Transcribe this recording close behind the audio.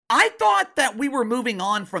I thought that we were moving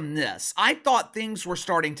on from this. I thought things were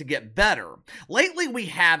starting to get better. Lately, we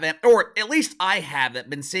haven't, or at least I haven't,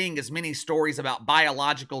 been seeing as many stories about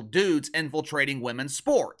biological dudes infiltrating women's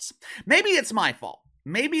sports. Maybe it's my fault.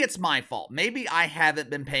 Maybe I haven't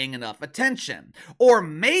been paying enough attention. Or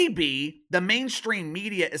maybe the mainstream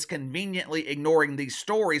media is conveniently ignoring these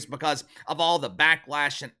stories because of all the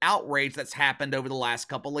backlash and outrage that's happened over the last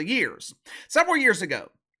couple of years. Several years ago,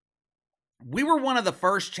 we were one of the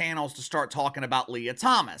first channels to start talking about Lia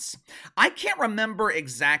Thomas. I can't remember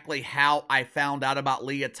exactly how I found out about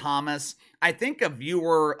Lia Thomas. I think a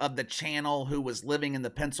viewer of the channel who was living in the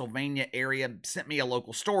Pennsylvania area sent me a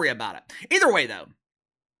local story about it. Either way, though,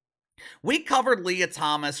 we covered Lia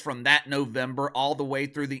Thomas from that November all the way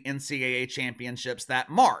through the NCAA championships that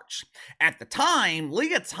March. At the time,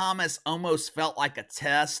 Lia Thomas almost felt like a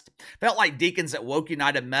test. Felt like deacons at Woke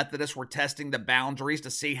United Methodist were testing the boundaries to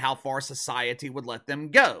see how far society would let them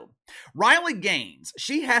go. Riley Gaines,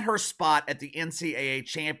 she had her spot at the NCAA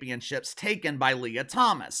championships taken by Lia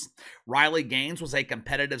Thomas. Riley Gaines was a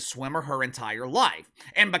competitive swimmer her entire life.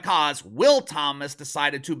 And because Will Thomas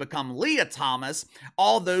decided to become Lia Thomas,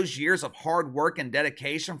 all those years of hard work and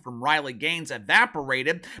dedication from Riley Gaines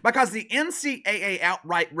evaporated because the NCAA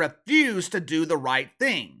outright refused to do the right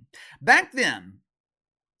thing. Back then,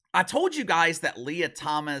 I told you guys that Lia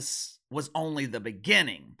Thomas was only the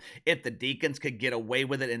beginning. If the Deacons could get away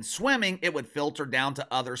with it in swimming, it would filter down to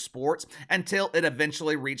other sports until it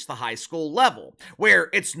eventually reached the high school level, where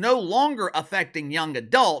it's no longer affecting young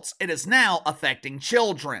adults, it is now affecting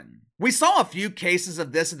children. We saw a few cases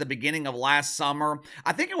of this at the beginning of last summer.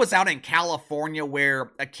 I think it was out in California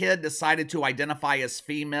where a kid decided to identify as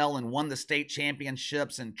female and won the state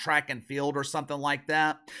championships in track and field or something like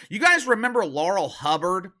that. You guys remember Laurel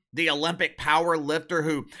Hubbard, the Olympic power lifter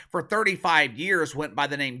who for 35 years went by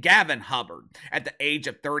the name Gavin Hubbard? At the age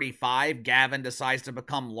of 35, Gavin decides to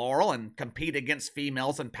become Laurel and compete against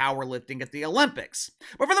females in powerlifting at the Olympics.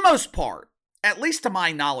 But for the most part, at least to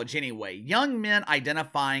my knowledge anyway, young men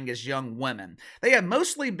identifying as young women, they have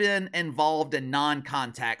mostly been involved in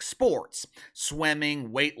non-contact sports.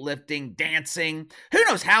 Swimming, weightlifting, dancing. Who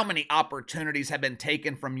knows how many opportunities have been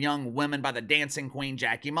taken from young women by the dancing queen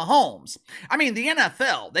Jackie Mahomes. I mean, the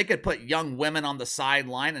NFL, they could put young women on the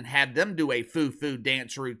sideline and have them do a foo-foo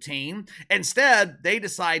dance routine. Instead, they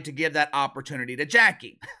decide to give that opportunity to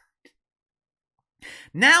Jackie.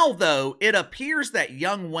 Now, though, it appears that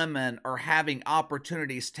young women are having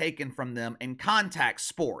opportunities taken from them in contact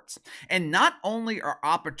sports. And not only are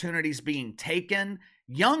opportunities being taken,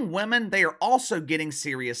 young women, they are also getting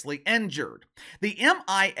seriously injured. The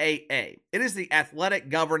MIAA, it is the athletic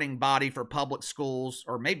governing body for public schools,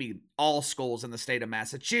 or maybe all schools in the state of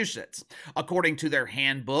Massachusetts. According to their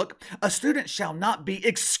handbook, a student shall not be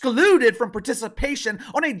excluded from participation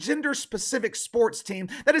on a gender-specific sports team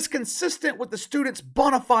that is consistent with the student's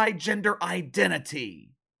bona fide gender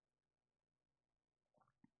identity.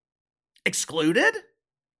 Excluded?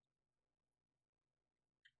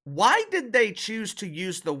 Why did they choose to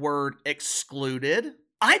use the word excluded?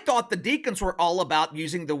 I thought the Deacons were all about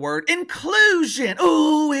using the word inclusion.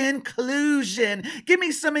 Ooh, inclusion. Give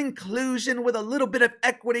me some inclusion with a little bit of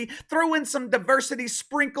equity. Throw in some diversity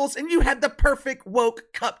sprinkles and you had the perfect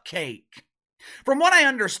woke cupcake. From what I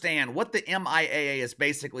understand, what the MIAA is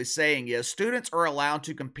basically saying is students are allowed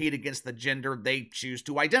to compete against the gender they choose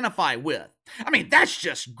to identify with. I mean, that's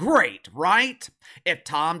just great, right? If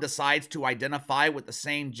Tom decides to identify with the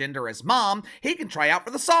same gender as Mom, he can try out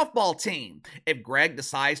for the softball team. If Greg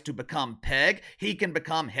decides to become Peg, he can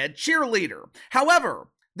become head cheerleader. However,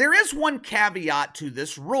 there is one caveat to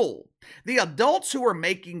this rule. The adults who are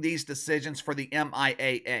making these decisions for the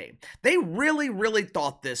MIAA, they really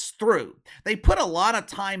thought this through. They put a lot of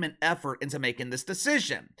time and effort into making this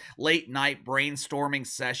decision. Late night brainstorming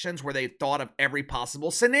sessions where they thought of every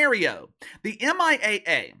possible scenario. The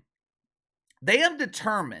MIAA, they have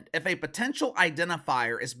determined if a potential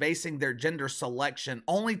identifier is basing their gender selection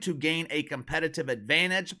only to gain a competitive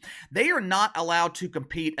advantage, they are not allowed to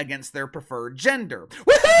compete against their preferred gender.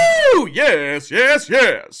 Woohoo!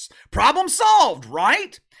 Yes. Problem solved,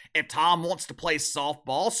 right? If Tom wants to play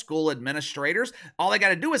softball, school administrators, all they got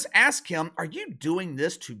to do is ask him, are you doing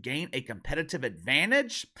this to gain a competitive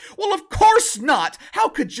advantage? Well, of course not. How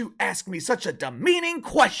could you ask me such a demeaning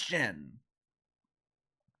question?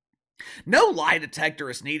 No lie detector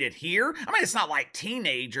is needed here. I mean, it's not like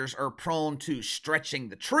teenagers are prone to stretching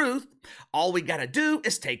the truth. All we gotta do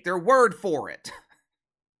is take their word for it.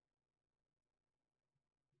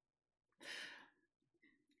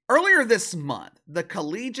 Earlier this month, the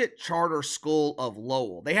Collegiate Charter School of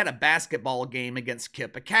Lowell, they had a basketball game against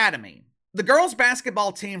Kipp Academy. The girls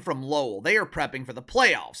basketball team from Lowell, they are prepping for the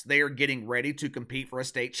playoffs. They are getting ready to compete for a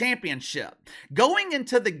state championship. Going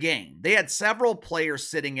into the game, they had several players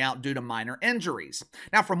sitting out due to minor injuries.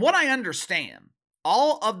 Now, from what I understand,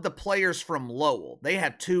 all of the players from Lowell, they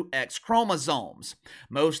have two X chromosomes.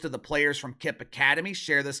 Most of the players from Kipp Academy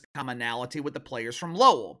share this commonality with the players from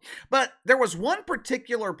Lowell. But there was one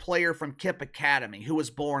particular player from Kipp Academy who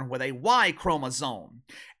was born with a Y chromosome.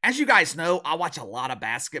 As you guys know, I watch a lot of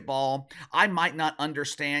basketball. I might not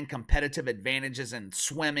understand competitive advantages in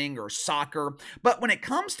swimming or soccer, but when it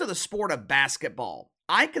comes to the sport of basketball,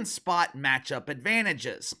 I can spot matchup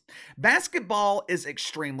advantages. Basketball is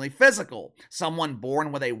extremely physical. Someone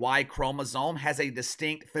born with a Y chromosome has a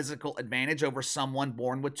distinct physical advantage over someone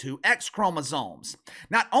born with two X chromosomes.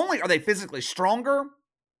 Not only are they physically stronger,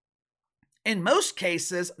 in most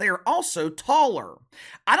cases, they are also taller.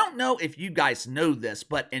 I don't know if you guys know this,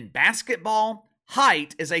 but in basketball,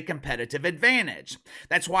 height is a competitive advantage.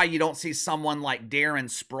 That's why you don't see someone like Darren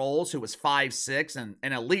Sproles, who was 5'6" and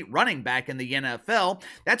an elite running back in the NFL.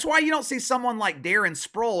 That's why you don't see someone like Darren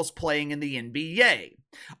Sproles playing in the NBA.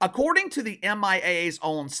 According to the MIAA's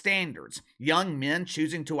own standards, young men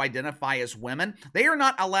choosing to identify as women, they are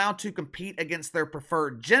not allowed to compete against their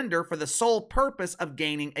preferred gender for the sole purpose of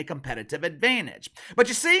gaining a competitive advantage. But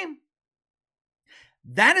you see,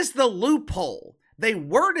 that is the loophole. They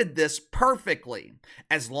worded this perfectly.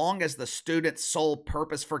 As long as the student's sole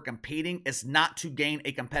purpose for competing is not to gain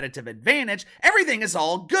a competitive advantage, everything is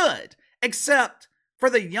all good. Except for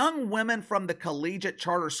the young women from the Collegiate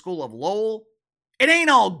Charter School of Lowell, it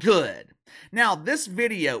ain't all good. Now, this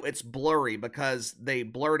video, it's blurry because they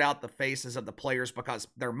blurred out the faces of the players because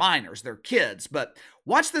they're minors, they're kids, but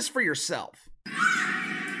watch this for yourself.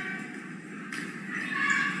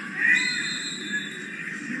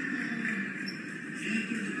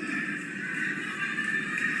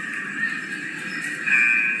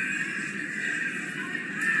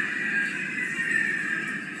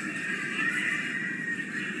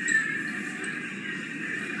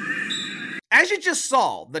 As you just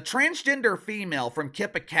saw, the transgender female from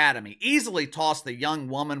Kipp Academy easily tossed the young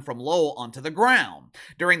woman from Lowell onto the ground.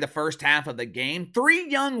 During the first half of the game, 3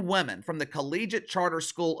 young women from the Collegiate Charter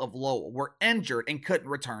School of Lowell were injured and couldn't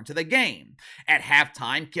return to the game. At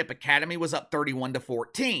halftime, Kipp Academy was up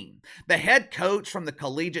 31-14. The head coach from the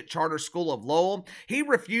Collegiate Charter School of Lowell, he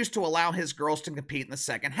refused to allow his girls to compete in the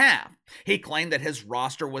second half. He claimed that his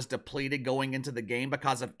roster was depleted going into the game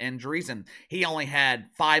because of injuries, and he only had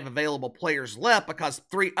 5 available players left because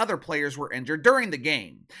 3 other players were injured during the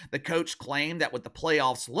game. The coach claimed that with the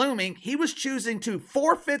playoffs looming, he was choosing to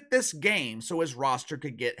forfeit this game so his roster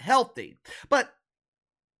could get healthy. But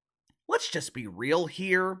let's just be real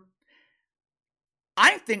here.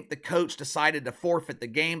 I think the coach decided to forfeit the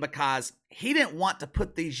game because he didn't want to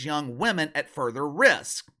put these young women at further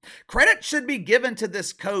risk. Credit should be given to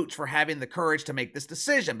this coach for having the courage to make this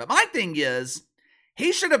decision. But my thing is,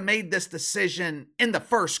 he should have made this decision in the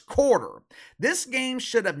first quarter. This game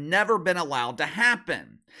should have never been allowed to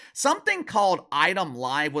happen. Something called Item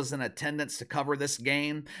Live was in attendance to cover this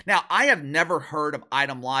game. Now, I have never heard of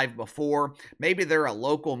Item Live before. Maybe they're a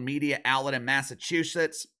local media outlet in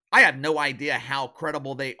Massachusetts. I have no idea how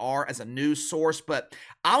credible they are as a news source, but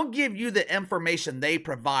I'll give you the information they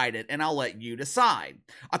provided and I'll let you decide.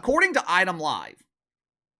 According to Item Live,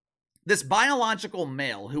 this biological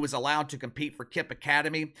male who was allowed to compete for Kipp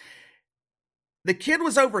Academy, the kid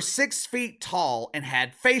was over 6 feet tall and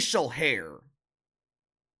had facial hair.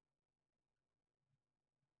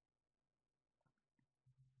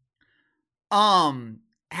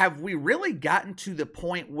 Have we really gotten to the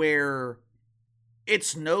point where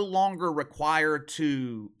it's no longer required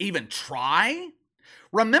to even try?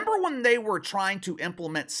 Remember when they were trying to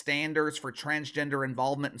implement standards for transgender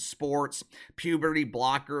involvement in sports, puberty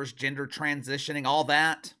blockers, gender transitioning, all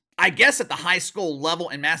that? I guess at the high school level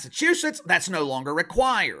in Massachusetts, that's no longer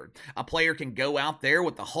required. A player can go out there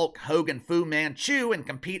with the Hulk Hogan Fu Manchu and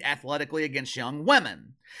compete athletically against young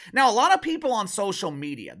women. Now, a lot of people on social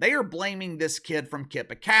media, they are blaming this kid from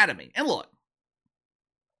Kipp Academy. And look,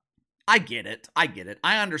 I get it.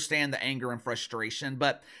 I understand the anger and frustration,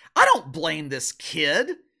 but I don't blame this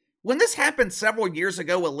kid. When this happened several years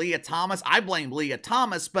ago with Leah Thomas, I blamed Leah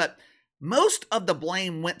Thomas, but most of the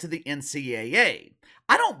blame went to the NCAA.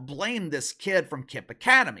 I don't blame this kid from Kipp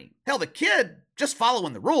Academy. Hell, the kid just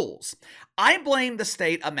following the rules. I blame the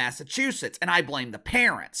state of Massachusetts, and I blame the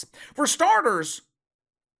parents. For starters,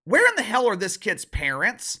 where in the hell are this kid's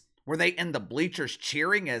parents? Were they in the bleachers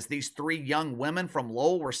cheering as these 3 young women from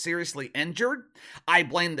Lowell were seriously injured? I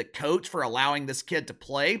blame the coach for allowing this kid to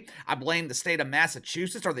play. I blame the state of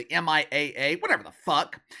Massachusetts or the MIAA, whatever the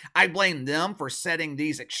fuck. I blame them for setting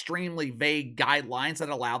these extremely vague guidelines that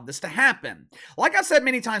allowed this to happen. Like I've said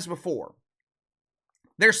many times before,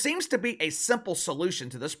 there seems to be a simple solution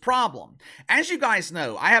to this problem. As you guys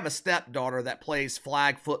know, I have a stepdaughter that plays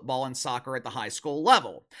flag football and soccer at the high school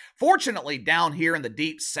level. Fortunately, down here in the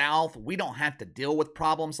deep south, we don't have to deal with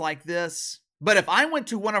problems like this. But if I went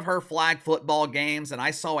to one of her flag football games and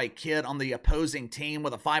I saw a kid on the opposing team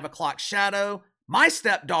with a 5 o'clock shadow, my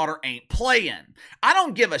stepdaughter ain't playing. I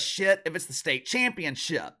don't give a shit if it's the state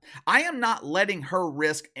championship. I am not letting her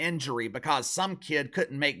risk injury because some kid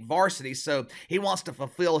couldn't make varsity, so he wants to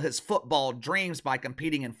fulfill his football dreams by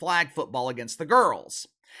competing in flag football against the girls.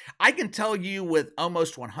 I can tell you with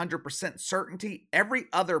almost 100% certainty, every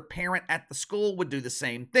other parent at the school would do the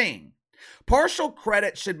same thing. Partial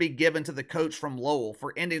credit should be given to the coach from Lowell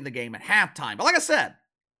for ending the game at halftime. But like I said,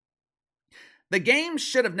 the game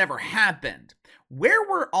should have never happened. Where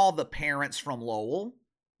were all the parents from Lowell?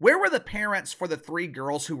 Where were the parents for the 3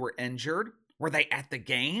 girls who were injured? Were they at the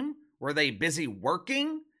game? Were they busy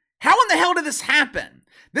working? How in the hell did this happen?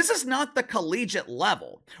 This is not the collegiate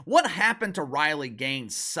level. What happened to Riley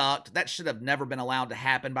Gaines sucked. That should have never been allowed to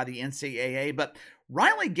happen by the NCAA, but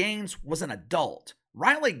Riley Gaines was an adult.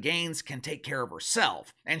 Riley Gaines can take care of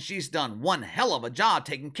herself, and she's done one hell of a job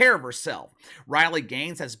taking care of herself. Riley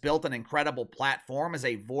Gaines has built an incredible platform as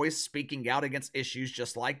a voice speaking out against issues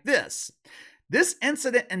just like this. This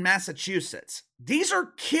incident in Massachusetts, these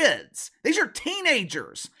are kids. These are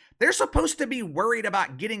teenagers. They're supposed to be worried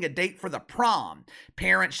about getting a date for the prom.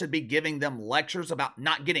 Parents should be giving them lectures about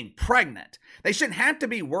not getting pregnant. They shouldn't have to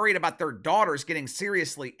be worried about their daughters getting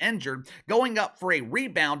seriously injured, going up for a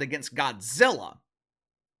rebound against Godzilla.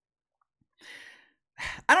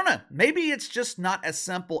 I don't know, maybe it's just not as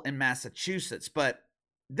simple in Massachusetts, but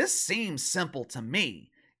this seems simple to me.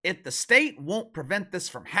 If the state won't prevent this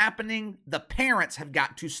from happening, the parents have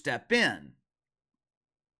got to step in.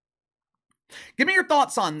 Give me your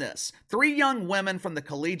thoughts on this. 3 young women from the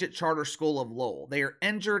Collegiate Charter School of Lowell. They are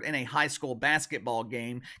injured in a high school basketball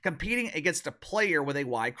game, competing against a player with a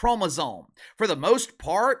Y chromosome. For the most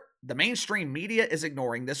part, the mainstream media is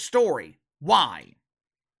ignoring this story. Why?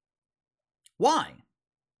 Why?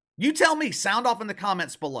 You tell me, sound off in the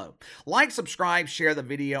comments below. Like, subscribe, share the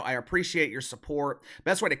video. I appreciate your support.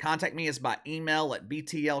 Best way to contact me is by email at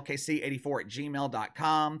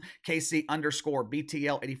btlkc84@gmail.com,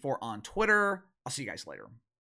 KC_BTL84 on Twitter. I'll see you guys later.